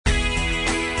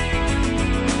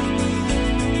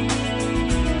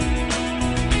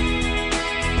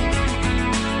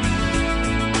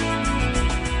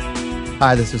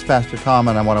Hi, this is Pastor Tom,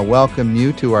 and I want to welcome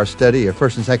you to our study of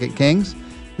 1st and 2nd Kings.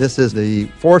 This is the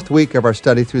fourth week of our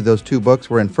study through those two books.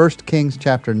 We're in 1 Kings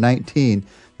chapter 19,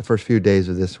 the first few days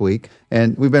of this week.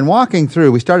 And we've been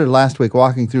we started last week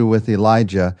walking through with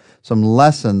Elijah some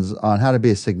lessons on how to be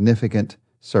a significant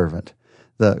servant.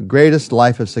 The greatest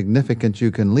life of significance you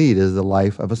can lead is the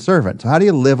life of a servant. So how do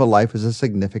you live a life as a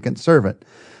significant servant?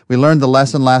 We learned the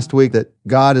lesson last week that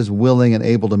God is willing and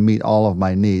able to meet all of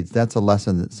my needs. That's a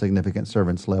lesson that significant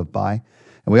servants live by.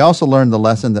 And we also learned the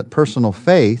lesson that personal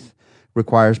faith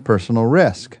requires personal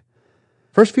risk.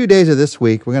 First few days of this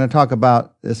week, we're going to talk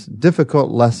about this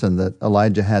difficult lesson that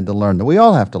Elijah had to learn, that we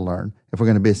all have to learn if we're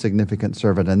going to be a significant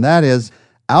servant, and that is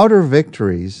outer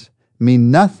victories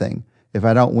mean nothing if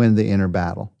I don't win the inner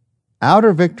battle.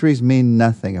 Outer victories mean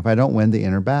nothing if I don't win the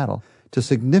inner battle. To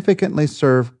significantly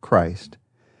serve Christ,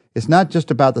 it's not just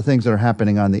about the things that are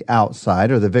happening on the outside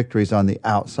or the victories on the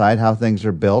outside, how things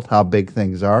are built, how big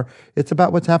things are. It's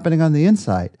about what's happening on the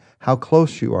inside, how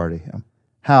close you are to Him,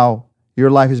 how your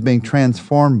life is being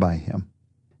transformed by Him.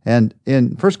 And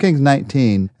in 1 Kings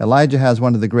 19, Elijah has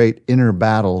one of the great inner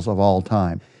battles of all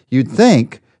time. You'd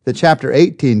think that chapter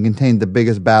 18 contained the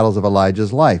biggest battles of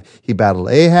Elijah's life. He battled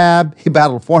Ahab, he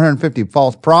battled 450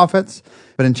 false prophets,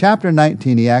 but in chapter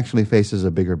 19 he actually faces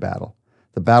a bigger battle,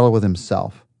 the battle with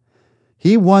himself.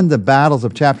 He won the battles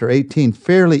of chapter 18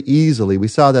 fairly easily. We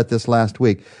saw that this last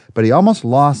week, but he almost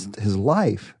lost his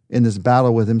life in this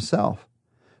battle with himself.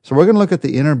 So we're going to look at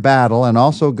the inner battle and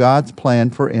also God's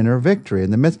plan for inner victory in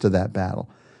the midst of that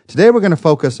battle. Today we're going to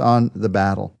focus on the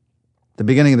battle. At the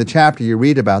beginning of the chapter, you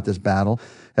read about this battle.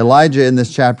 Elijah in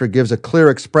this chapter gives a clear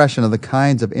expression of the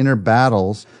kinds of inner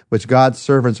battles which God's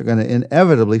servants are going to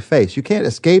inevitably face. You can't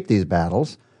escape these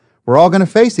battles. We're all going to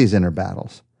face these inner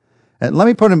battles. And let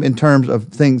me put them in terms of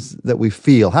things that we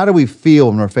feel. How do we feel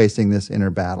when we're facing this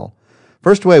inner battle?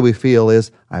 First way we feel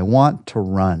is, I want to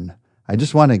run. I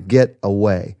just want to get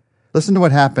away. Listen to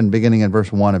what happened beginning in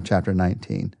verse 1 of chapter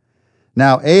 19.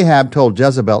 Now Ahab told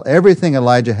Jezebel everything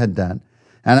Elijah had done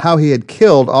and how he had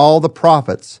killed all the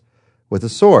prophets with a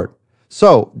sword.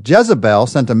 So Jezebel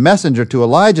sent a messenger to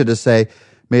Elijah to say,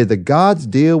 may the gods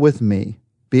deal with me,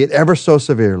 be it ever so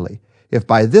severely, if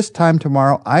by this time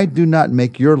tomorrow I do not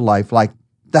make your life like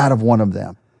that of one of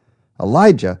them.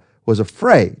 Elijah was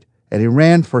afraid, and he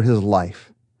ran for his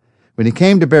life. When he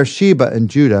came to Beersheba in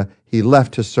Judah, he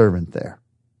left his servant there.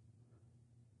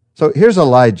 So here's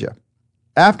Elijah.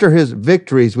 After his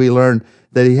victories we learn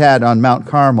that he had on Mount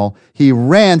Carmel, he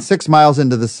ran 6 miles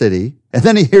into the city, and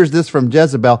then he hears this from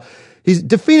Jezebel. He's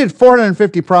defeated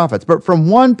 450 prophets, but from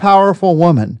one powerful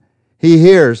woman, he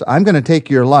hears, I'm going to take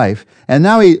your life, and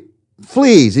now he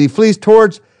flees. He flees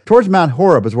towards Mount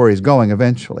Horeb is where he's going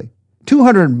eventually.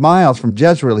 200 miles from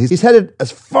Jezreel. He's headed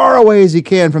as far away as he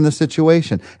can from the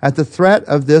situation at the threat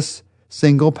of this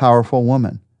single powerful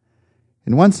woman.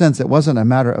 In one sense, it wasn't a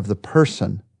matter of the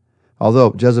person,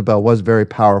 although Jezebel was very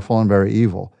powerful and very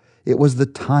evil. It was the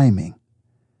timing.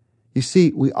 You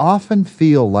see, we often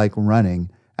feel like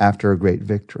running after a great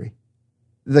victory.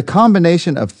 The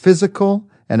combination of physical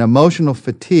and emotional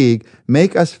fatigue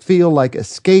make us feel like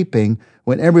escaping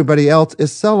when everybody else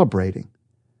is celebrating.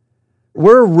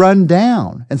 We're run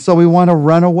down, and so we want to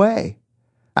run away.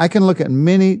 I can look at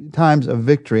many times of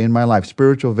victory in my life,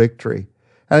 spiritual victory.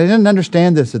 And I didn't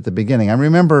understand this at the beginning. I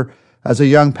remember as a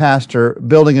young pastor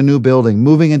building a new building,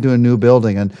 moving into a new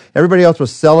building, and everybody else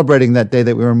was celebrating that day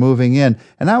that we were moving in,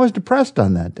 and I was depressed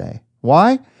on that day.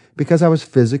 Why? Because I was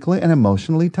physically and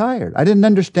emotionally tired. I didn't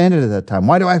understand it at that time.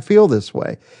 Why do I feel this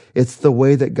way? It's the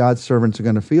way that God's servants are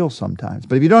going to feel sometimes.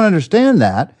 But if you don't understand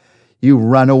that, you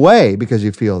run away because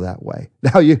you feel that way.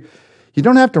 Now, you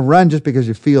don't have to run just because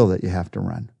you feel that you have to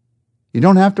run. You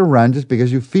don't have to run just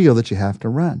because you feel that you have to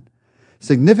run.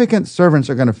 Significant servants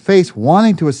are going to face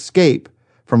wanting to escape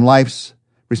from life's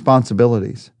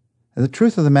responsibilities. And the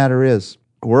truth of the matter is,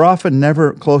 we're often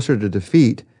never closer to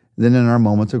defeat than in our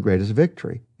moments of greatest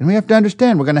victory. And we have to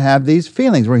understand we're going to have these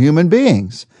feelings. We're human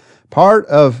beings. Part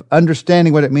of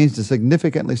understanding what it means to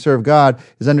significantly serve God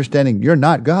is understanding you're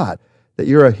not God, that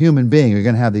you're a human being. You're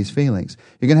going to have these feelings.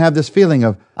 You're going to have this feeling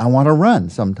of, I want to run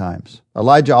sometimes.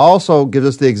 Elijah also gives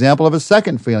us the example of a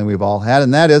second feeling we've all had,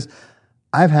 and that is,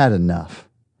 I've had enough.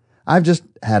 I've just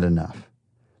had enough.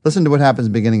 Listen to what happens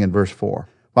beginning in verse 4.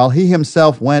 While he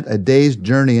himself went a day's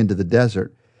journey into the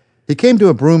desert, he came to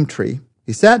a broom tree.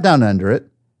 He sat down under it,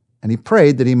 and he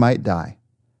prayed that he might die.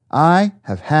 I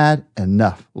have had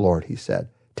enough, Lord, he said.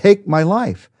 Take my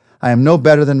life. I am no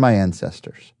better than my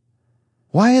ancestors.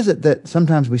 Why is it that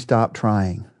sometimes we stop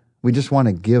trying? We just want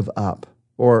to give up.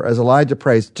 Or as Elijah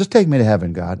prays, just take me to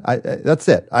heaven, God. That's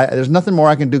it. There's nothing more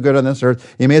I can do good on this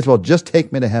earth. You may as well just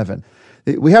take me to heaven.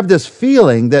 We have this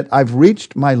feeling that I've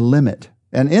reached my limit.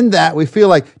 And in that, we feel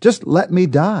like, just let me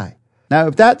die. Now,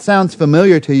 if that sounds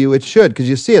familiar to you, it should, because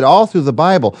you see it all through the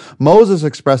Bible. Moses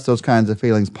expressed those kinds of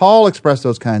feelings. Paul expressed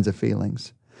those kinds of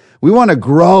feelings. We want to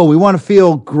grow. We want to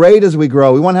feel great as we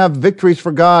grow. We want to have victories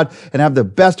for God and have the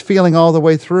best feeling all the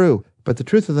way through. But the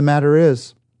truth of the matter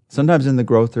is, sometimes in the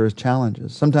growth there is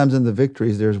challenges. Sometimes in the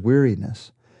victories there's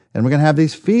weariness. And we're going to have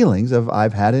these feelings of,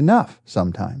 I've had enough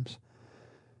sometimes.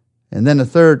 And then a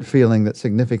third feeling that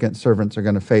significant servants are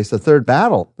going to face, the third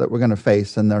battle that we're going to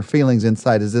face and their feelings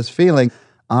inside is this feeling,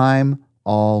 I'm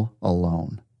all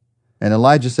alone. And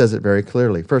Elijah says it very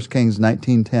clearly. 1 Kings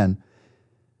 19:10.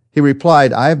 He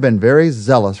replied, I have been very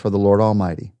zealous for the Lord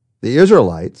Almighty. The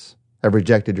Israelites have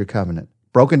rejected your covenant,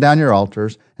 broken down your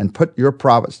altars, and put your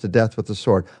prophets to death with the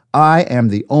sword. I am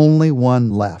the only one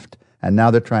left, and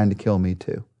now they're trying to kill me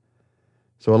too.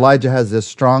 So Elijah has this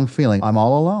strong feeling, I'm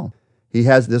all alone. He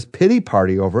has this pity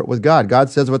party over it with God. God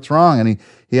says what's wrong, and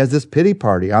he has this pity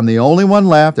party. I'm the only one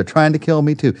left. They're trying to kill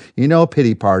me too. You know a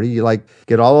pity party. You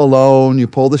get all alone. You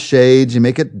pull the shades. You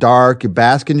make it dark. You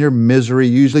bask in your misery.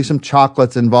 Usually some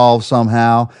chocolate's involved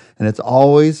somehow, and it's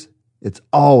always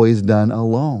done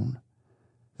alone.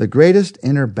 The greatest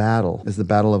inner battle is the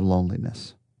battle of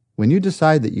loneliness. When you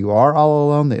decide that you are all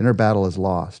alone, the inner battle is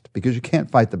lost because you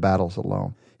can't fight the battles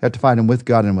alone. You have to fight them with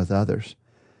God and with others.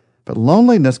 But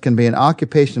loneliness can be an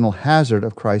occupational hazard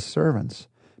of Christ's servants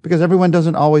because everyone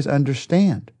doesn't always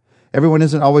understand. Everyone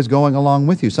isn't always going along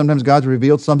with you. Sometimes God's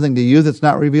revealed something to you that's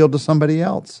not revealed to somebody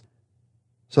else.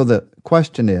 So the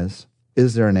question is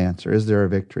there an answer? Is there a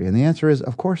victory? And the answer is,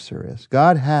 of course there is.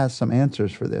 God has some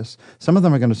answers for this. Some of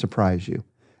them are going to surprise you,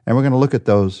 and we're going to look at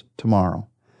those tomorrow.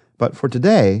 But for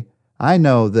today, I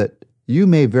know that you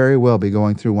may very well be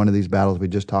going through one of these battles we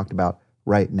just talked about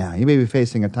right now. You may be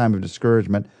facing a time of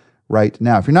discouragement right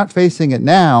now. If you're not facing it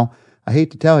now, I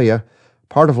hate to tell you,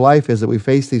 part of life is that we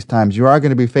face these times. You are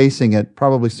going to be facing it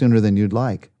probably sooner than you'd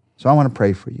like. So I want to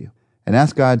pray for you and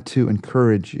ask God to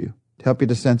encourage you, to help you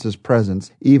to sense His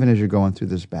presence even as you're going through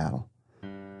this battle.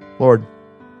 Lord,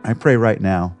 I pray right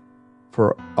now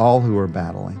for all who are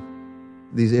battling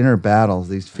these inner battles,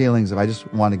 these feelings of I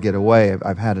just want to get away,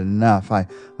 I've had enough,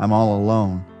 I'm all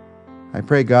alone. I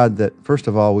pray, God, that first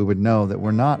of all, we would know that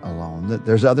we're not alone, that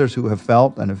there's others who have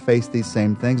felt and have faced these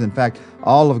same things. In fact,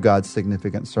 all of God's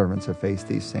significant servants have faced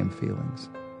these same feelings.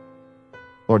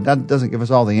 Lord, that doesn't give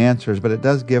us all the answers, but it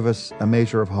does give us a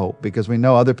measure of hope because we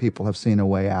know other people have seen a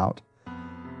way out.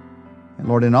 And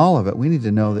Lord, in all of it, we need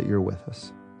to know that you're with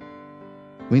us.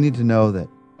 We need to know that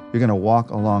you're going to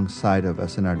walk alongside of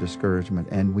us in our discouragement,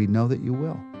 and we know that you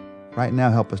will. Right now,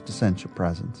 help us to sense your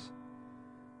presence.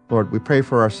 Lord, we pray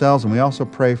for ourselves, and we also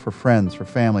pray for friends, for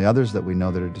family, others that we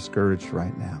know that are discouraged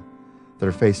right now, that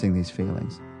are facing these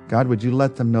feelings. God, would you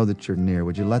let them know that you're near?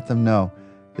 Would you let them know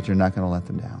that you're not going to let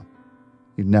them down?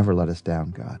 You'd never let us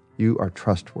down, God. You are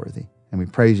trustworthy, and we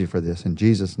praise you for this. In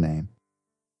Jesus' name,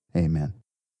 amen.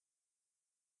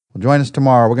 Well, join us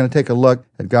tomorrow. We're going to take a look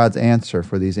at God's answer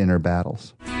for these inner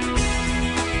battles.